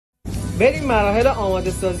بریم مراحل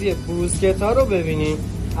آماده سازی بروسکتا رو ببینیم.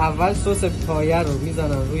 اول سس پایه رو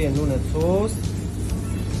میزنن روی نون توست.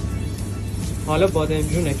 حالا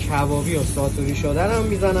بادمجون کبابی و ساتوری شده رو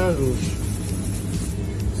میزنن روش.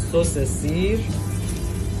 سس سیر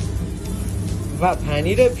و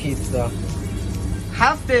پنیر پیتزا.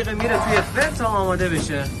 7 دقیقه میره توی فر تا آماده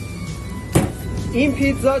بشه. این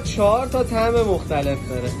پیتزا 4 تا طعم مختلف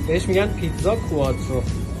داره. بهش میگن پیتزا کواترو.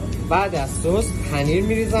 بعد از سس پنیر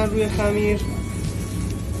میریزن روی خمیر.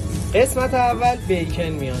 قسمت اول بیکن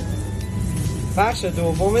میاد. بخش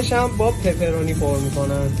دومش هم با پپرونی پر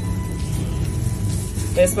میکنن.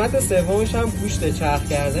 قسمت سومش هم گوشت چرخ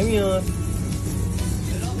کرده میاد.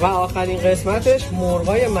 و آخرین قسمتش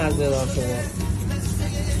مرغای مزه‌دار شده.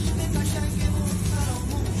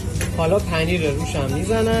 حالا پنیر روش هم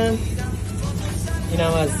میزنن.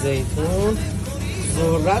 اینم از زیتون،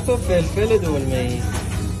 ذرت و فلفل دلمه‌ای.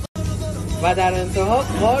 و در انتها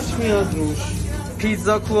قارچ میاد روش.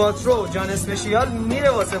 پیتزا کواترو جان اسپشیال میره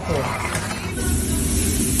واسه فرم.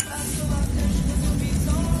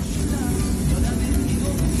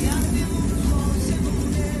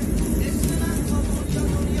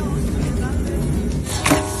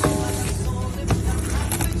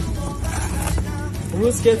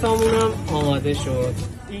 بروسکتامون هم آماده شد.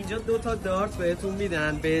 اینجا 2 تا دارت بهتون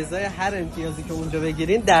میدن. به ازای هر امتیازی که اونجا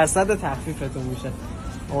بگیرین درصد تخفیفتون میشه.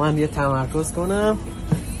 من یه تمرکز کنم.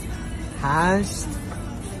 8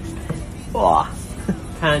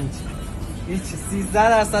 5 هیچ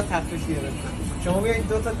 13% تخفیف گرفتم. شما بیاید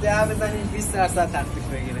 2 تا 10 بزنین 20% تخفیف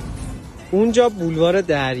بگیرین. اونجا بولوار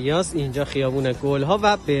دریاست، اینجا خیابون گلها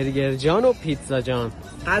و برگر جان و پیتزا جان.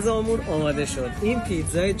 غذامون آماده شد. این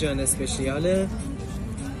پیتزای جان اسپشیاله.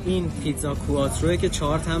 این پیتزا کواتروه که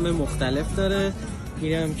 4 طعم مختلف داره.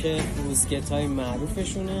 اینم که بروسکتای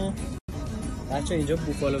معروفشونه. بچه اینجا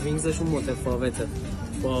بوفالو وینگزشون متفاوته،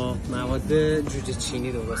 با مواد جوجه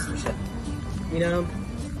چینی درست میشه. اینم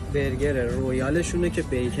برگر رویالشونه که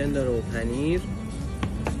بیکن داره و پنیر.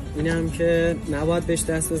 اینم که نباید بهش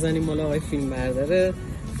دست بزنیم، مال آقای فیلم برداره،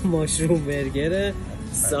 ماشروم برگره،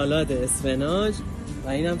 سالاد اسفناج. و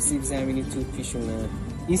اینم سیب زمینی توپیشونه.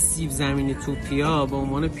 این سیب زمینی توپی ها به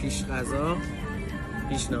عنوان پیش غذا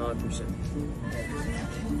پیشنهاد میشه.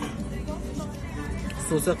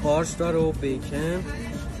 سس قارچ داره و بیکن.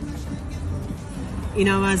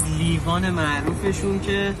 اینم از لیوان معروفشون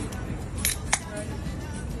که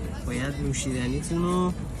باید نوشیدنیتون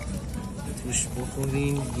رو توش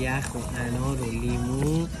بخورین. یخ و انار و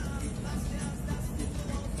لیمو.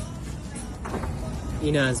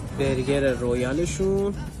 این از برگر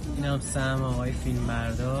رویالشون. اینم سهم آقای فیلم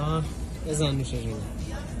بردار. بزن نوشه جونه.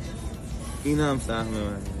 اینم سهم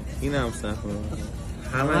من. اینم سهم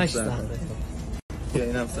من. همه سهم.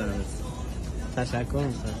 اینم سهم. تشکر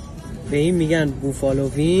میکنم. به این میگن بوفالو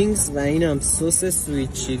وینگز و اینم سس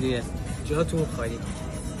سویت چیلیه. جاتون خالی.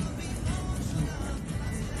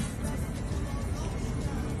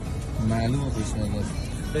 معلومه پیشنهاد.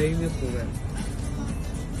 خیلی خوبه.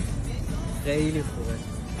 خیلی خوبه.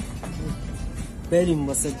 بریم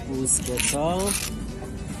واسه بروسکتا.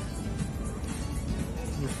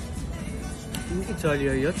 این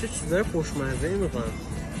ایتالیایی ها چه چیزای خوشمزه‌ای میکنن.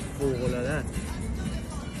 فوق‌العاده.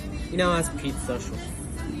 اینم از پیتزا شد.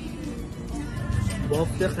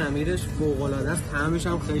 بافت خمیرش فوق‌العاده است. طعمش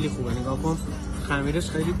هم خیلی خوبه. نگاه کن، خمیرش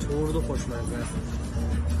خیلی ترد و خوشمزه است.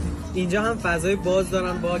 اینجا هم فضای باز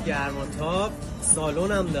دارن با گرماتاب.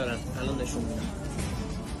 سالن هم دارن. الان نشون میدم.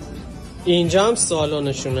 اینجا هم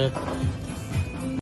سالنشونه.